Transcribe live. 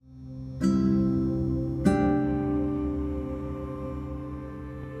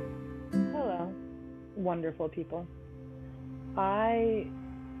wonderful people. I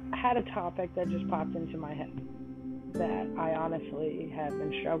had a topic that just popped into my head that I honestly have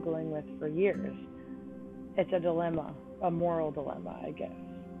been struggling with for years. It's a dilemma, a moral dilemma, I guess,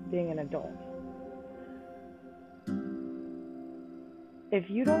 being an adult. If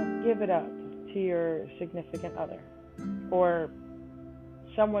you don't give it up to your significant other or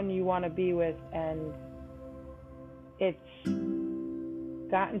someone you want to be with, and it's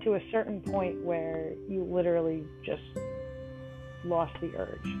gotten to a certain point where you literally just lost the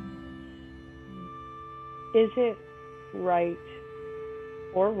urge, is it right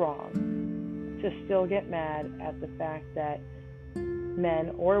or wrong to still get mad at the fact that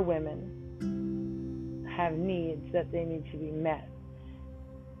men or women have needs that they need to be met?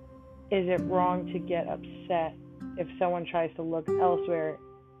 Is it wrong to get upset if someone tries to look elsewhere,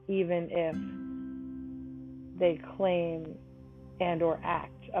 even if they claim and or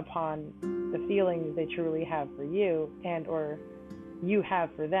act upon the feelings they truly have for you and or you have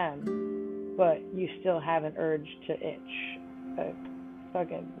for them, but you still have an urge to itch, a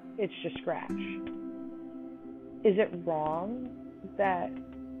fucking itch to scratch? Is it wrong that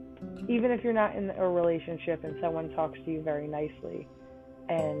even if you're not in a relationship and someone talks to you very nicely,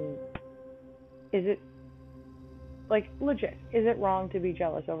 and is it, like, legit, is it wrong to be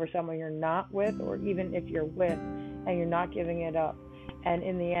jealous over someone you're not with, or even if you're with and you're not giving it up, and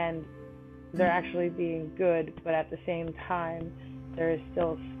in the end they're actually being good, but at the same time there is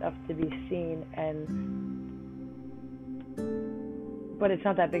still stuff to be seen, but it's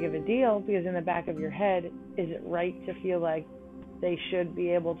not that big of a deal, because in the back of your head, is it right to feel like they should be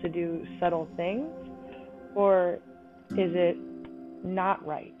able to do subtle things, or is it not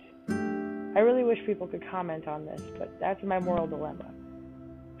right? I really wish people could comment on this, but that's my moral dilemma.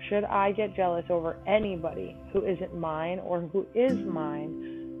 Should I get jealous over anybody who isn't mine, or who is mine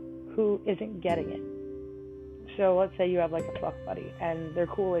who isn't getting it? So let's say you have like a fuck buddy and they're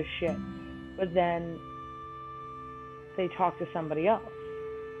cool as shit, but then they talk to somebody else.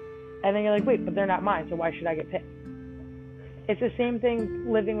 And then you're like, wait, but they're not mine, so why should I get pissed? It's the same thing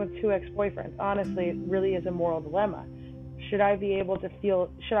living with two ex-boyfriends. Honestly, it really is a moral dilemma. Should I have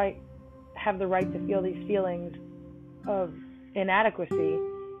the right to feel these feelings of inadequacy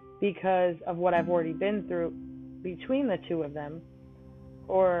because of what I've already been through between the two of them?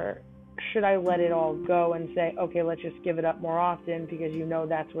 Or should I let it all go and say, okay, let's just give it up more often, because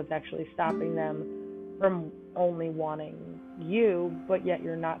that's what's actually stopping them from only wanting you, but yet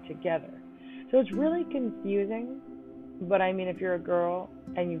you're not together. So it's really confusing. But I mean, if you're a girl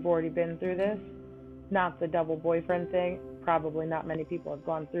and you've already been through this, not the double boyfriend thing, probably not many people have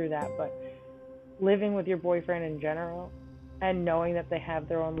gone through that, but living with your boyfriend in general and knowing that they have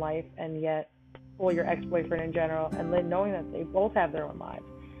their own life, and yet, well, your ex-boyfriend in general, and knowing that they both have their own lives,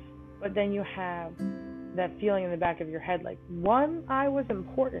 but then you have that feeling in the back of your head, like, one, I was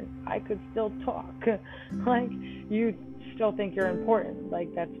important, I could still talk. Like, you still think you're important.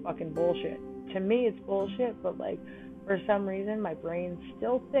 Like, that's fucking bullshit. To me, it's bullshit, but like, for some reason, my brain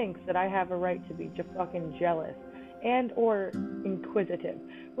still thinks that I have a right to be fucking jealous and or inquisitive,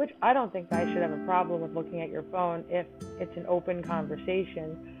 which I don't think I should have a problem with looking at your phone if it's an open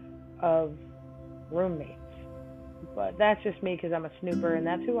conversation of roommates. But that's just me, because I'm a snooper and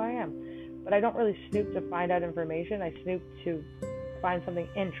that's who I am. But I don't really snoop to find out information. I snoop to find something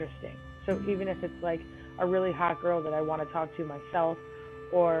interesting. So even if it's like a really hot girl that I want to talk to myself,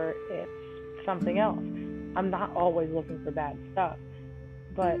 or it's something else, I'm not always looking for bad stuff.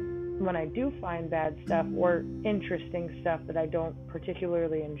 But when I do find bad stuff or interesting stuff that I don't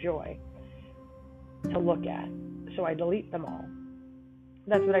particularly enjoy to look at, so I delete them all.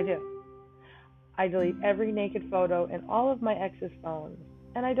 That's what I do. I delete every naked photo in all of my ex's phones,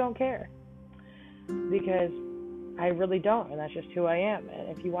 and I don't care, because I really don't, and that's just who I am. And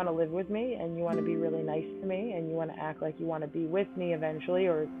if you want to live with me and you want to be really nice to me and you want to act like you want to be with me eventually,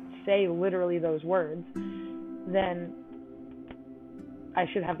 or say literally those words, then I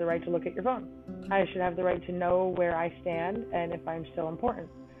should have the right to look at your phone. I should have the right to know where I stand and if I'm still important.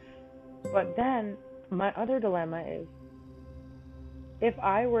 But then my other dilemma is, if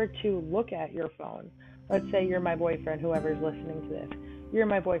I were to look at your phone, let's say you're my boyfriend, whoever's listening to this, you're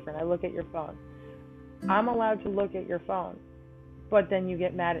my boyfriend, I look at your phone. I'm allowed to look at your phone, but then you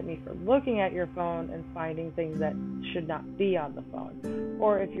get mad at me for looking at your phone and finding things that should not be on the phone.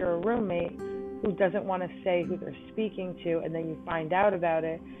 Or if you're a roommate who doesn't want to say who they're speaking to, and then you find out about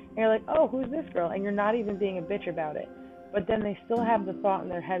it, and you're like, oh, who's this girl? And you're not even being a bitch about it. But then they still have the thought in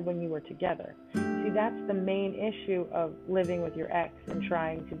their head when you were together. See, that's the main issue of living with your ex and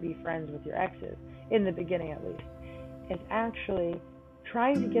trying to be friends with your exes, in the beginning at least. It's actually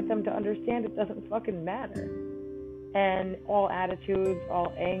trying to get them to understand it doesn't fucking matter. And all attitudes,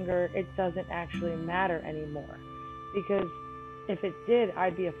 all anger, it doesn't actually matter anymore. Because if it did,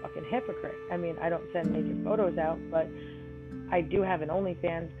 I'd be a fucking hypocrite. I mean, I don't send naked photos out, but I do have an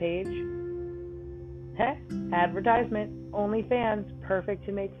OnlyFans page. Advertisement, OnlyFans, perfect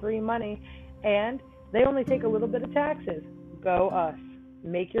to make free money. And they only take a little bit of taxes. Go us.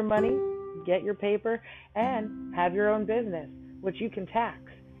 Make your money, get your paper, and have your own business, which you can tax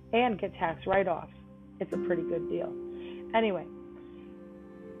and get tax write-offs. It's a pretty good deal. Anyway,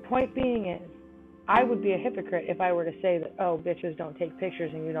 point being is, I would be a hypocrite if I were to say that, oh, bitches don't take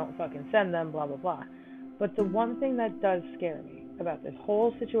pictures and you don't fucking send them, blah, blah, blah. But the one thing that does scare me about this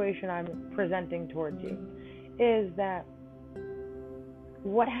whole situation I'm presenting towards you is that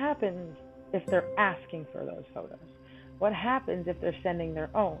what happens if they're asking for those photos? What happens if they're sending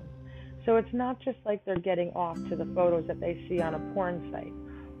their own? So it's not just like they're getting off to the photos that they see on a porn site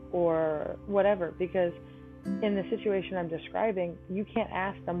or whatever, because in the situation I'm describing, you can't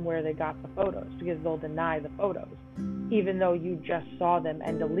ask them where they got the photos because they'll deny the photos, even though you just saw them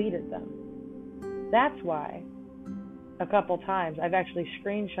and deleted them. That's why a couple times I've actually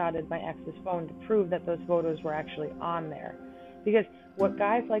screenshotted my ex's phone to prove that those photos were actually on there. Because what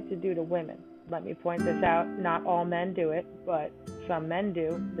guys like to do to women, let me point this out, not all men do it, but some men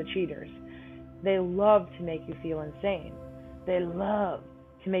do, the cheaters. They love to make you feel insane. They love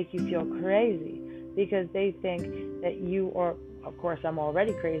to make you feel crazy because they think that you are, of course I'm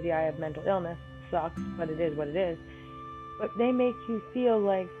already crazy, I have mental illness, sucks, but it is what it is. But they make you feel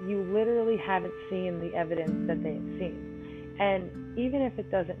like you literally haven't seen the evidence that they have seen. And even if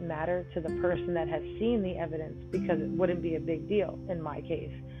it doesn't matter to the person that has seen the evidence, because it wouldn't be a big deal in my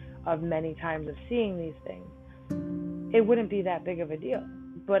case of many times of seeing these things, it wouldn't be that big of a deal.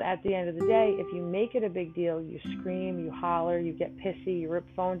 But at the end of the day, if you make it a big deal, you scream, you holler, you get pissy, you rip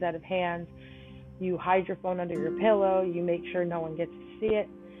phones out of hands, you hide your phone under your pillow, you make sure no one gets to see it,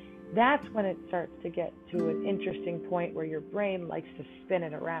 that's when it starts to get to an interesting point where your brain likes to spin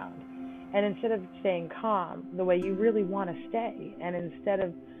it around. And instead of staying calm the way you really want to stay, and instead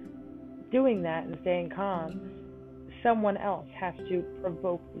of doing that and staying calm, someone else has to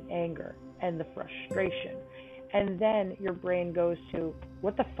provoke the anger and the frustration. And then your brain goes to,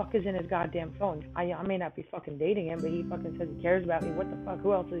 what the fuck is in his goddamn phone? I may not be fucking dating him, but he fucking says he cares about me. What the fuck?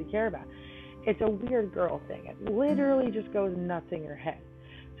 Who else does he care about? It's a weird girl thing. It literally just goes nuts in your head.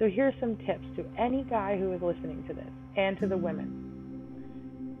 So here's some tips to any guy who is listening to this, and to the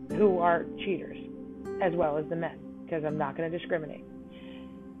women who are cheaters, as well as the men, because I'm not going to discriminate.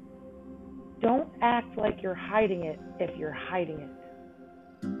 Don't act like you're hiding it if you're hiding it.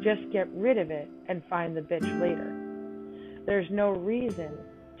 Just get rid of it and find the bitch later. There's no reason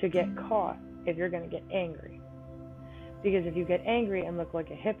to get caught if you're going to get angry. Because if you get angry and look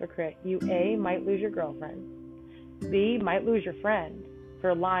like a hypocrite, you A, might lose your girlfriend, B, might lose your friend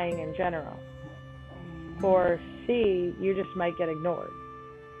for lying in general, or C, you just might get ignored.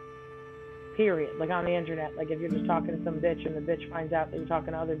 Period. Like on the internet, like if you're just talking to some bitch and the bitch finds out that you're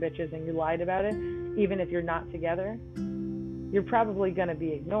talking to other bitches and you lied about it, even if you're not together, you're probably going to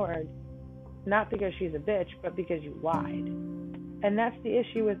be ignored, not because she's a bitch, but because you lied. And that's the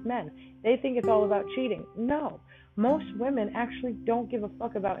issue with men. They think it's all about cheating. No, most women actually don't give a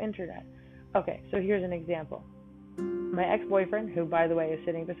fuck about internet. Okay, so here's an example. My ex-boyfriend, who by the way is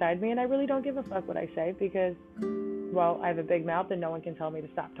sitting beside me, and I really don't give a fuck what I say because, well, I have a big mouth and no one can tell me to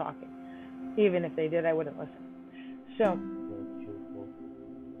stop talking. Even if they did, I wouldn't listen.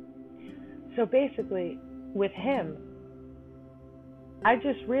 So basically, with him, I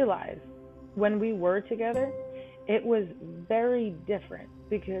just realized when we were together, it was very different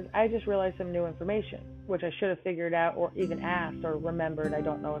because I just realized some new information, which I should have figured out or even asked or remembered. I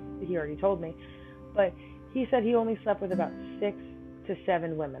don't know if he already told me. But he said he only slept with about 6 to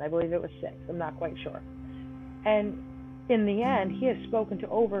 7 women. I believe it was 6. I'm not quite sure. And in the end, he has spoken to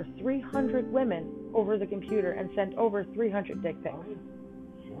over 300 women over the computer and sent over 300 dick pics.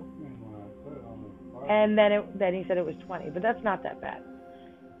 And then he said it was 20, but that's not that bad.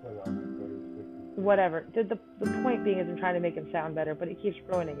 Whatever. The point being is I'm trying to make him sound better, but he keeps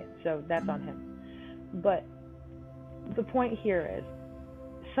ruining it, so that's on him. But the point here is,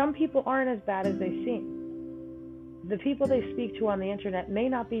 some people aren't as bad as they seem. The people they speak to on the internet may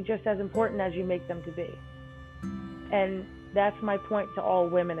not be just as important as you make them to be. And that's my point to all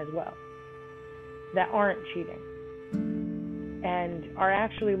women as well, that aren't cheating and are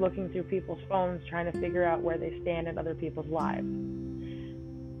actually looking through people's phones trying to figure out where they stand in other people's lives.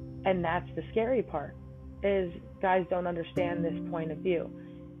 And that's the scary part, is guys don't understand this point of view.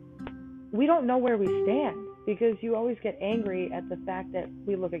 We don't know where we stand. because you always get angry at the fact that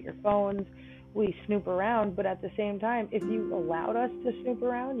we look at your phones, we snoop around, but at the same time, if you allowed us to snoop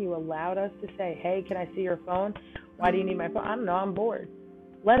around, you allowed us to say, hey, can I see your phone? Why do you need my phone? I don't know, I'm bored.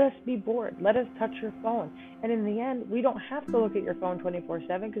 Let us be bored. Let us touch your phone. And in the end, we don't have to look at your phone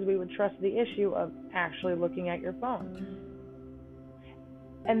 24/7 because we would trust the issue of actually looking at your phone.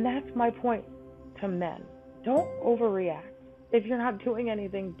 And that's my point to men. Don't overreact. If you're not doing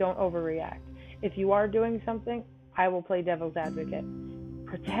anything, don't overreact. If you are doing something, I will play devil's advocate.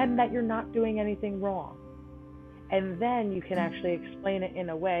 Pretend that you're not doing anything wrong. And then you can actually explain it in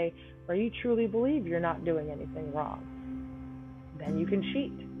a way where you truly believe you're not doing anything wrong. Then you can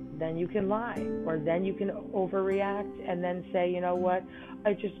cheat. Then you can lie. Or then you can overreact and then say, you know what,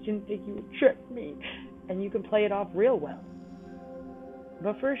 I just didn't think you would trick me. And you can play it off real well.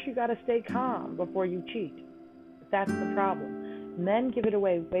 But first you got to stay calm before you cheat. That's the problem. Men give it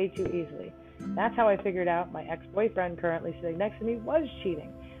away way too easily. That's how I figured out my ex-boyfriend currently sitting next to me was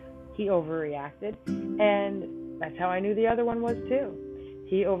cheating. He overreacted, and that's how I knew the other one was too.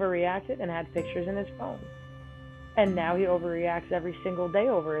 He overreacted and had pictures in his phone. And now he overreacts every single day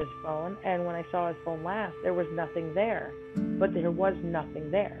over his phone, and when I saw his phone last, there was nothing there. But there was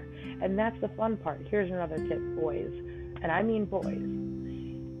nothing there. And that's the fun part. Here's another tip, boys. And I mean boys.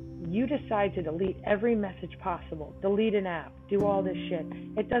 You decide to delete every message possible, delete an app, do all this shit.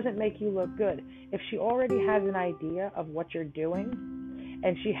 It doesn't make you look good. If she already has an idea of what you're doing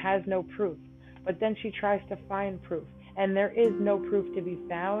and she has no proof, but then she tries to find proof and there is no proof to be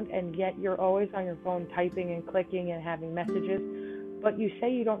found, and yet you're always on your phone typing and clicking and having messages, but you say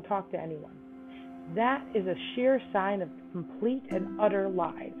you don't talk to anyone. That is a sheer sign of complete and utter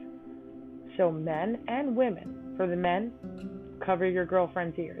lies. So men and women, for the men, cover your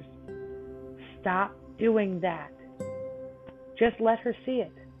girlfriend's ears. Stop doing that. Just let her see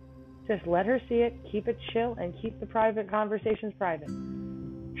it. Just let her see it, keep it chill, and keep the private conversations private.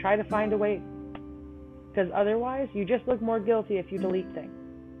 Try to find a way, because otherwise you just look more guilty if you delete things.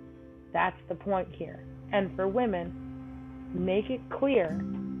 That's the point here. And for women, make it clear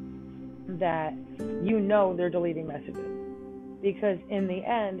that you know they're deleting messages. Because in the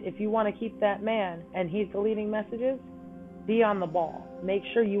end, if you want to keep that man and he's deleting messages, be on the ball. Make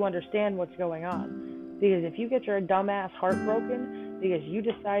sure you understand what's going on. Because if you get your dumbass heartbroken because you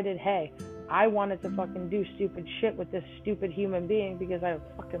decided, hey, I wanted to fucking do stupid shit with this stupid human being because I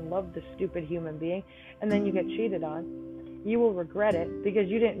fucking love this stupid human being, and then you get cheated on, you will regret it because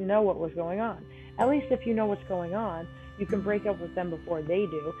you didn't know what was going on. At least if you know what's going on, you can break up with them before they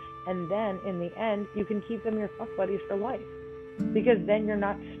do, and then in the end, you can keep them your fuck buddies for life. Because then you're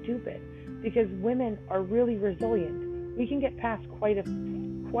not stupid. Because women are really resilient. We can get past quite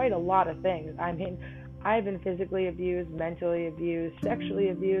a lot of things. I mean, I've been physically abused, mentally abused, sexually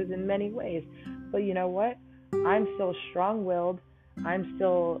abused in many ways. But you know what? I'm still strong-willed. I'm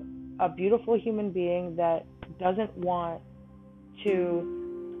still a beautiful human being that doesn't want to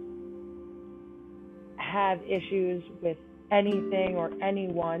have issues with anything or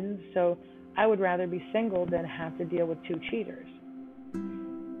anyone. So I would rather be single than have to deal with two cheaters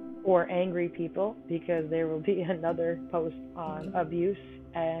or angry people, because there will be another post on abuse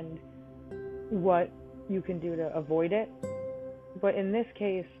and what you can do to avoid it. But in this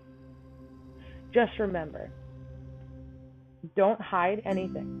case, just remember, don't hide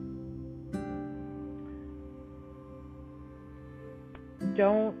anything.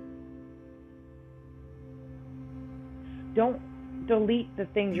 Don't delete the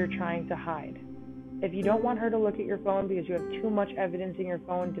things you're trying to hide. If you don't want her to look at your phone because you have too much evidence in your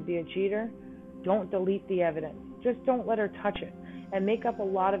phone to be a cheater, don't delete the evidence. Just don't let her touch it. And make up a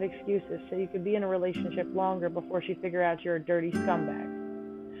lot of excuses so you could be in a relationship longer before she figures out you're a dirty scumbag.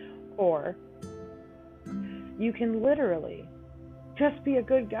 Or you can literally just be a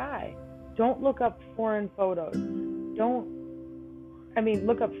good guy. Don't look up foreign photos.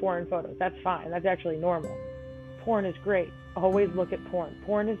 Look up foreign photos. That's fine. That's actually normal. Porn is great. Always look at porn.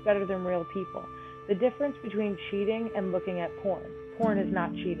 Porn is better than real people. The difference between cheating and looking at porn is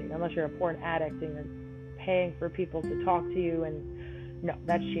not cheating unless you're a porn addict and you're paying for people to talk to you, and no,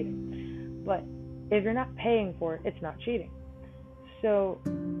 that's cheating. But if you're not paying for it, it's not cheating. So,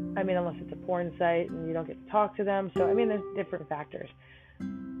 unless it's a porn site and you don't get to talk to them. So, there's different factors.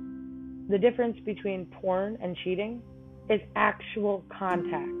 The difference between porn and cheating is actual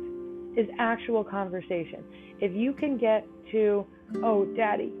contact, is actual conversation. If you can get to, oh,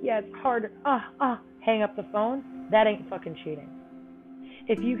 daddy, yes, harder, hang up the phone, that ain't fucking cheating.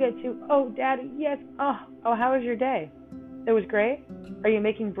 If you get to, oh, daddy, yes, how was your day? It was great. Are you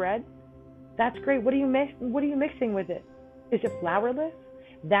making bread? That's great. What are you mixing with it? Is it flourless?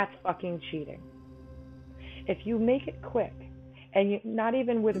 That's fucking cheating. If you make it quick, and you, not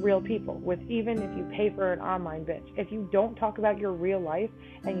even with real people, with even if you pay for an online bitch, if you don't talk about your real life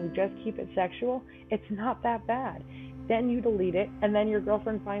and you just keep it sexual, it's not that bad. Then you delete it, and then your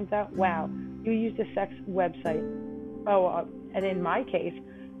girlfriend finds out, wow, you used a sex website. And in my case,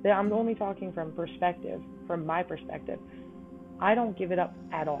 I'm only talking from my perspective. I don't give it up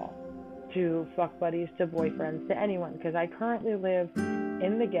at all to fuck buddies, to boyfriends, to anyone, because I currently live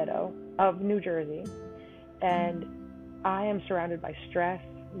in the ghetto of New Jersey, and I am surrounded by stress,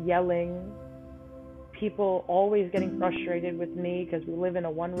 yelling, people always getting frustrated with me because we live in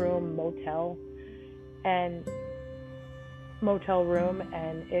a one-room motel room,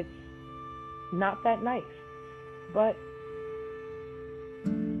 and it's not that nice. But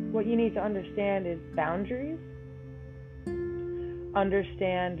what you need to understand is boundaries.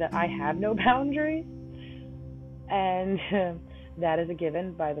 Understand that I have no boundaries, and that is a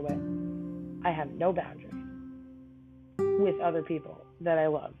given, by the way. I have no boundaries with other people that I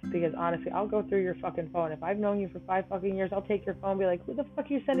love, because honestly, I'll go through your fucking phone. If I've known you for 5 fucking years, I'll take your phone and be like, who the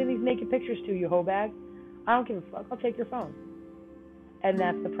fuck are you sending these naked pictures to, you hoe bag? I don't give a fuck, I'll take your phone. And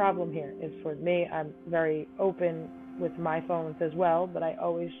that's the problem here, is for me, I'm very open with my phones as well, but I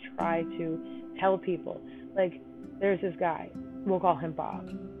always try to tell people, like, there's this guy, we'll call him Bob,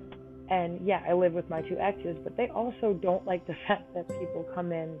 and yeah, I live with my 2 exes, but they also don't like the fact that people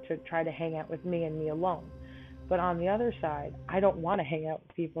come in to try to hang out with me and me alone. But on the other side, I don't want to hang out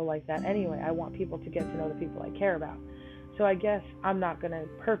with people like that anyway. I want people to get to know the people I care about. So I guess I'm not going to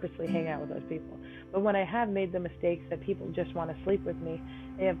purposely hang out with those people. But when I have made the mistakes that people just want to sleep with me,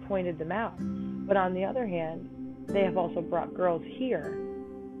 they have pointed them out. But on the other hand, they have also brought girls here.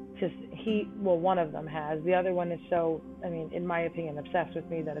 One of them has. The other one is so, in my opinion, obsessed with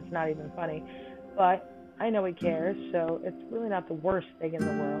me that it's not even funny. But I know he cares, so it's really not the worst thing in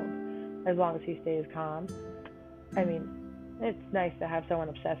the world, as long as he stays calm. It's nice to have someone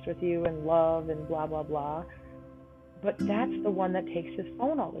obsessed with you and love and blah, blah, blah. But that's the one that takes his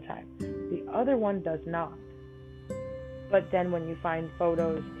phone all the time. The other one does not. But then when you find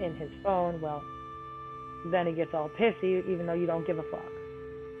photos in his phone, well, then he gets all pissy, even though you don't give a fuck.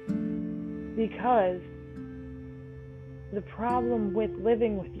 Because the problem with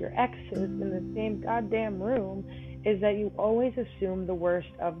living with your exes in the same goddamn room is that you always assume the worst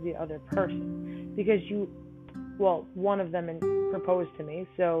of the other person. Because one of them proposed to me,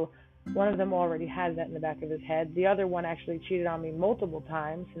 so one of them already has that in the back of his head. The other one actually cheated on me multiple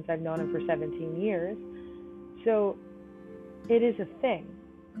times since I've known him for 17 years. So it is a thing,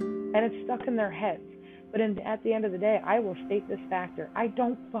 and it's stuck in their heads. But at the end of the day, I will state this factor. I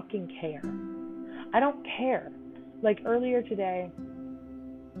don't fucking care. I don't care. Like earlier today,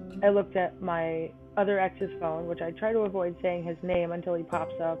 I looked at my other ex's phone, which I try to avoid saying his name until he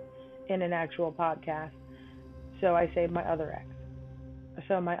pops up in an actual podcast. So I say my other ex.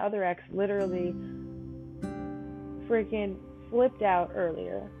 So my other ex literally freaking flipped out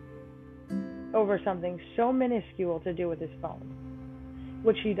earlier over something so minuscule to do with his phone,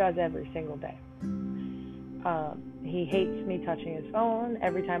 which he does every single day. He hates me touching his phone.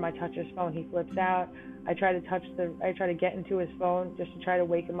 Every time I touch his phone, he flips out. I try to get into his phone just to try to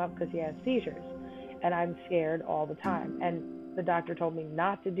wake him up because he has seizures, and I'm scared all the time. And the doctor told me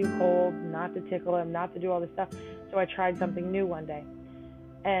not to do cold, not to tickle him, not to do all this stuff. So I tried something new one day,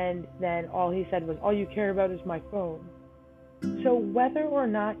 and then all he said was, "All you care about is my phone." So whether or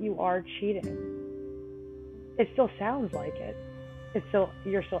not you are cheating, it still sounds like it.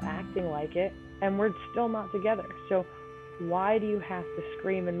 You're still acting like it, and we're still not together. So why do you have to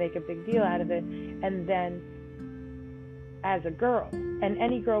scream and make a big deal out of it? And then as a girl, and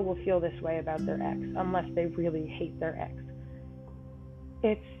any girl will feel this way about their ex unless they really hate their ex,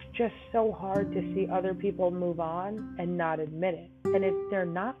 it's just so hard to see other people move on and not admit it. And if they're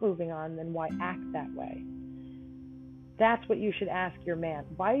not moving on, then why act that way? That's what you should ask your man.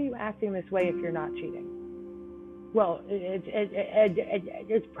 Why are you acting this way if you're not cheating? Well,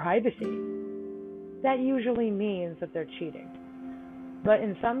 it's privacy. That usually means that they're cheating. But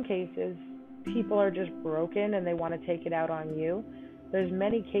in some cases, people are just broken and they want to take it out on you. There's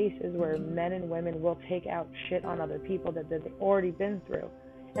many cases where men and women will take out shit on other people that they've already been through.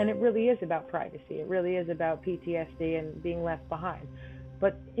 And it really is about privacy. It really is about PTSD and being left behind.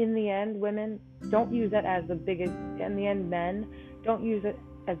 But in the end, women, don't use that as the biggest, in the end, men, don't use it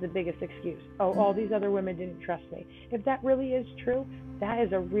as the biggest excuse. Oh, all these other women didn't trust me. If that really is true, that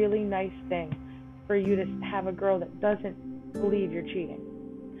is a really nice thing for you to have a girl that doesn't believe you're cheating.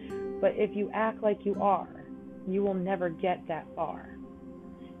 But if you act like you are, you will never get that far.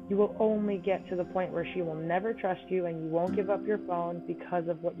 You will only get to the point where she will never trust you and you won't give up your phone because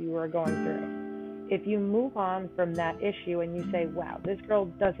of what you are going through. if you move on from that issue and you say, wow, this girl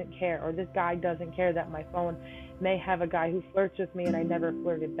doesn't care, or this guy doesn't care that my phone may have a guy who flirts with me and I never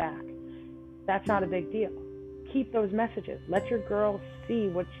flirted back, that's not a big deal. Keep those messages. Let your girl see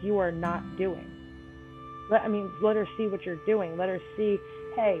what you are not doing. Let her see what you're doing. Let her see,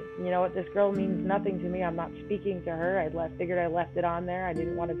 hey, you know what, this girl means nothing to me. I'm not speaking to her. Figured I left it on there. I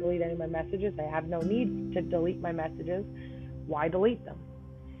didn't want to delete any of my messages. I have no need to delete my messages. Why delete them?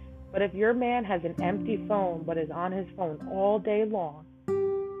 But if your man has an empty phone but is on his phone all day long,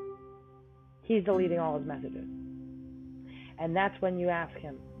 he's deleting all his messages. And that's when you ask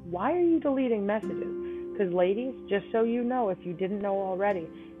him, why are you deleting messages? Because ladies, just so you know, if you didn't know already,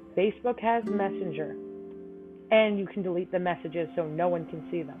 Facebook has Messenger. And you can delete the messages so no one can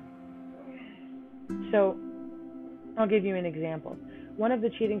see them. So, I'll give you an example. One of the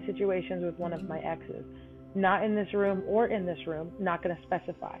cheating situations with one of my exes, not in this room or in this room, not going to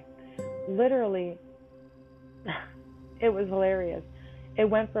specify. Literally, it was hilarious. It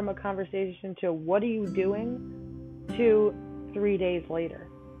went from a conversation to, what are you doing, to 3 days later.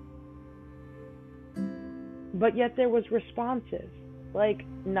 But yet there was responses, like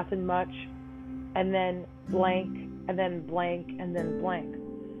nothing much, and then blank, and then blank, and then blank.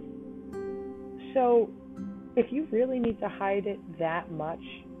 So, if you really need to hide it that much,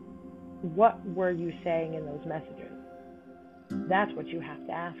 what were you saying in those messages? That's what you have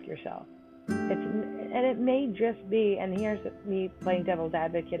to ask yourself. And it may just be, and here's me playing devil's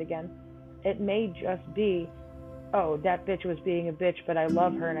advocate again, it may just be, oh, that bitch was being a bitch, but I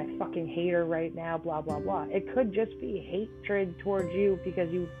love her and I fucking hate her right now, blah, blah, blah. It could just be hatred towards you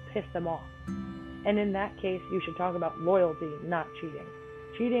because you pissed them off. And in that case, you should talk about loyalty, not cheating.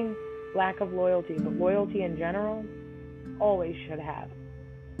 Cheating, lack of loyalty, but loyalty in general, always should have.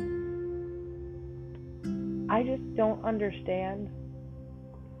 I just don't understand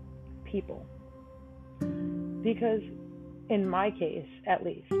people. Because in my case, at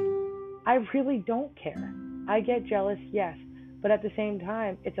least, I really don't care. I get jealous, yes, but at the same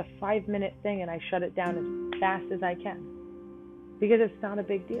time, it's a 5-minute thing and I shut it down as fast as I can. Because it's not a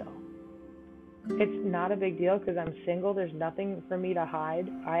big deal. It's not a big deal because I'm single. There's nothing for me to hide.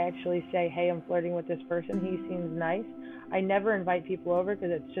 I actually say, hey, I'm flirting with this person. He seems nice. I never invite people over because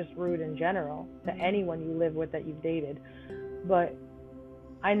it's just rude in general to anyone you live with that you've dated. But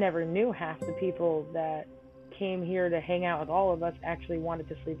I never knew half the people that came here to hang out with all of us actually wanted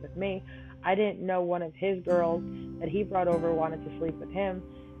to sleep with me. I didn't know one of his girls that he brought over wanted to sleep with him.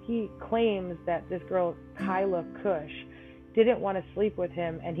 He claims that this girl, Kyla Kush, didn't want to sleep with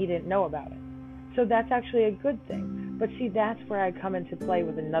him and he didn't know about it. So that's actually a good thing. But see, that's where I come into play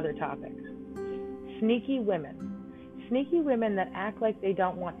with another topic. Sneaky women. Sneaky women that act like they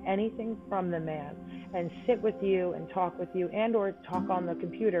don't want anything from the man and sit with you and talk with you and or talk on the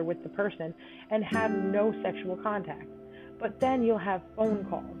computer with the person and have no sexual contact. But then you'll have phone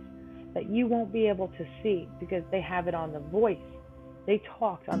calls that you won't be able to see because they have it on the voice. They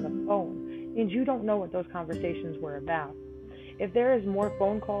talked on the phone. And you don't know what those conversations were about. If there is more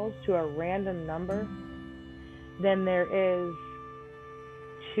phone calls to a random number than there is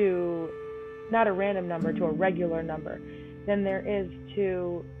to, not a random number, to a regular number, than there is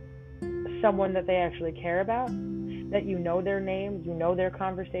to someone that they actually care about, that you know their names, you know their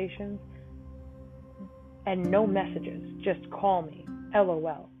conversations, and no messages, just call me,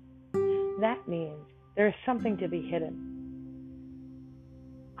 LOL. That means there's something to be hidden.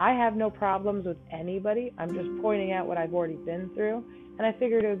 I have no problems with anybody. I'm just pointing out what I've already been through. And I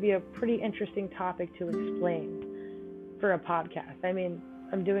figured it would be a pretty interesting topic to explain for a podcast. I mean,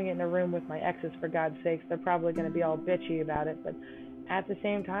 I'm doing it in a room with my exes, for God's sakes. They're probably going to be all bitchy about it. But at the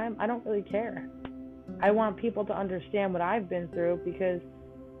same time, I don't really care. I want people to understand what I've been through, because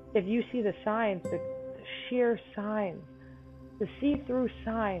if you see the signs, the sheer signs, the see-through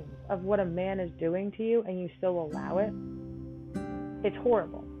signs of what a man is doing to you and you still allow it, it's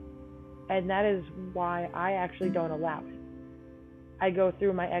horrible. And that is why I actually don't allow it. I go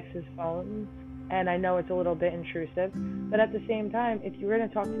through my ex's phones, and I know it's a little bit intrusive, but at the same time, if you're going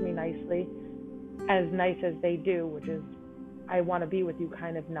to talk to me nicely, as nice as they do, which is, I want to be with you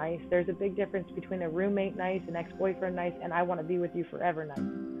kind of nice, there's a big difference between a roommate nice, an ex-boyfriend nice, and I want to be with you forever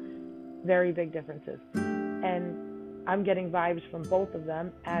nice. Very big differences. And I'm getting vibes from both of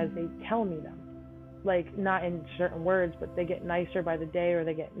them as they tell me them. Like, not in certain words, but they get nicer by the day, or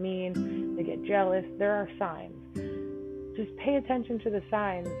they get mean, they get jealous. There are signs. Just pay attention to the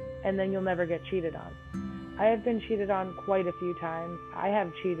signs, and then you'll never get cheated on. I have been cheated on quite a few times. I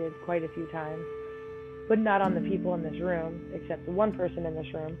have cheated quite a few times, but not on the people in this room, except the one person in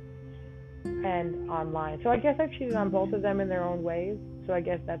this room, and online. So I guess I've cheated on both of them in their own ways, so I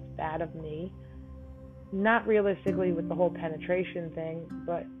guess that's bad of me. not realistically with the whole penetration thing,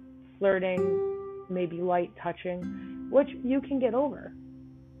 but flirting, maybe light touching, which you can get over.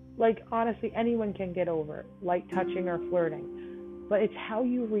 Like, honestly, anyone can get over light touching or flirting. But it's how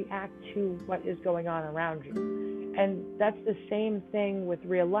you react to what is going on around you. And that's the same thing with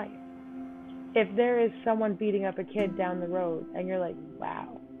real life. If there is someone beating up a kid down the road and you're like,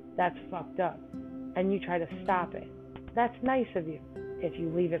 wow, that's fucked up, and you try to stop it, that's nice of you. If you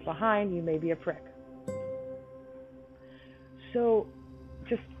leave it behind, you may be a prick. So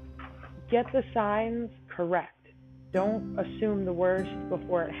just get the signs correct. Don't assume the worst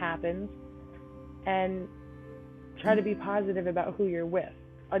before it happens, and try to be positive about who you're with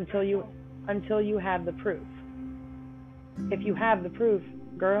until you have the proof. If you have the proof,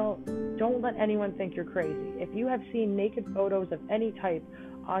 girl, don't let anyone think you're crazy. If you have seen naked photos of any type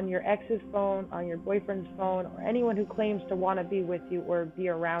on your ex's phone, on your boyfriend's phone, or anyone who claims to want to be with you or be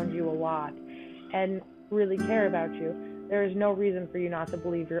around you a lot and really care about you, there is no reason for you not to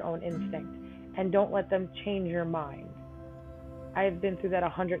believe your own instinct. And don't let them change your mind. I have been through that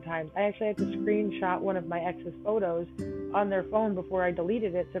 100 times. I actually had to screenshot one of my ex's photos on their phone before I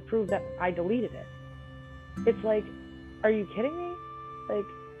deleted it to prove that I deleted it. It's like, are you kidding me? Like,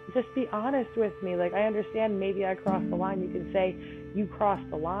 just be honest with me. Like, I understand maybe I crossed the line. You can say you crossed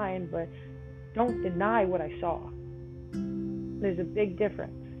the line, but don't deny what I saw. There's a big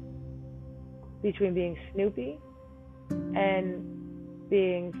difference between being snoopy and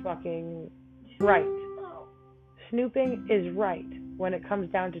being fucking right. Snooping is right when it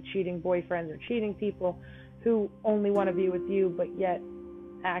comes down to cheating boyfriends or cheating people who only want to be with you but yet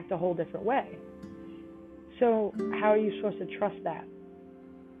act a whole different way. So how are you supposed to trust that?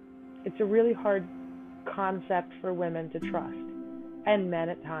 It's a really hard concept for women to trust, and men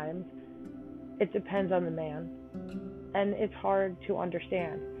at times. It depends on the man, and it's hard to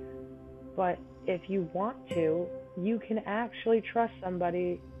understand. But if you want to, you can actually trust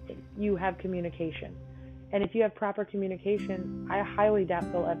somebody if you have communication. And if you have proper communication, I highly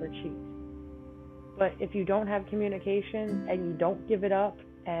doubt they'll ever cheat. But if you don't have communication and you don't give it up,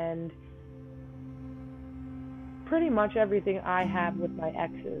 and pretty much everything I have with my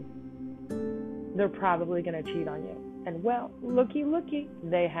exes, they're probably going to cheat on you. And well, looky,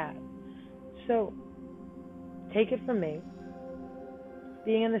 they have. So take it from me.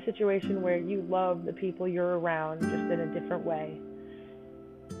 Being in the situation where you love the people you're around just in a different way,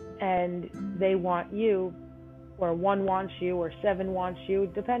 and they want you, or one wants you, or seven wants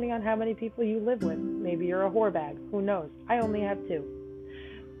you, depending on how many people you live with. Maybe you're a whore bag, who knows? I only have 2.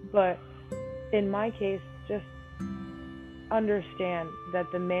 But in my case, just understand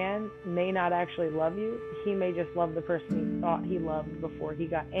that the man may not actually love you. He may just love the person he thought he loved before he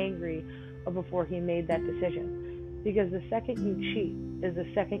got angry or before he made that decision. Because the second you cheat is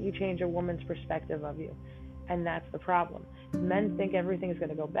the second you change a woman's perspective of you. And that's the problem. Men think everything's going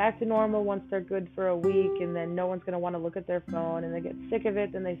to go back to normal once they're good for a week, and then no one's going to want to look at their phone, and they get sick of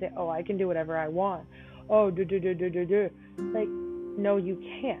it, and they say, oh, I can do whatever I want. Oh, Like, no, you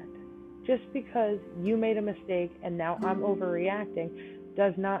can't. Just because you made a mistake and now I'm overreacting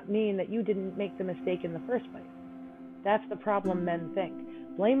does not mean that you didn't make the mistake in the first place. That's the problem men think.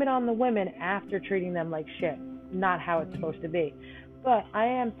 Blame it on the women after treating them like shit. Not how it's supposed to be. But I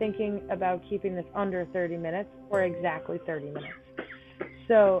am thinking about keeping this under 30 minutes, or exactly 30 minutes.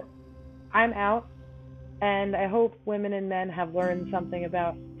 So I'm out, and I hope women and men have learned something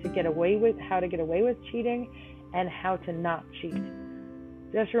about how to get away with cheating and how to not cheat.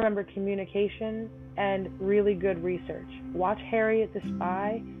 Just remember communication and really good research. Watch Harriet the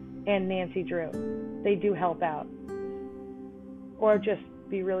Spy and Nancy Drew. They do help out. Or just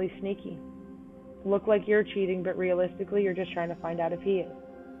be really sneaky. Look like you're cheating, but realistically, you're just trying to find out if he is.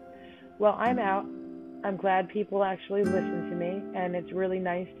 Well, I'm out. I'm glad people actually listen to me, and it's really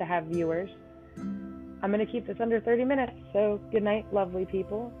nice to have viewers. I'm going to keep this under 30 minutes, so good night, lovely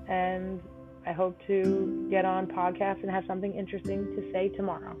people, and I hope to get on podcasts and have something interesting to say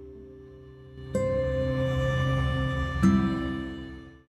tomorrow.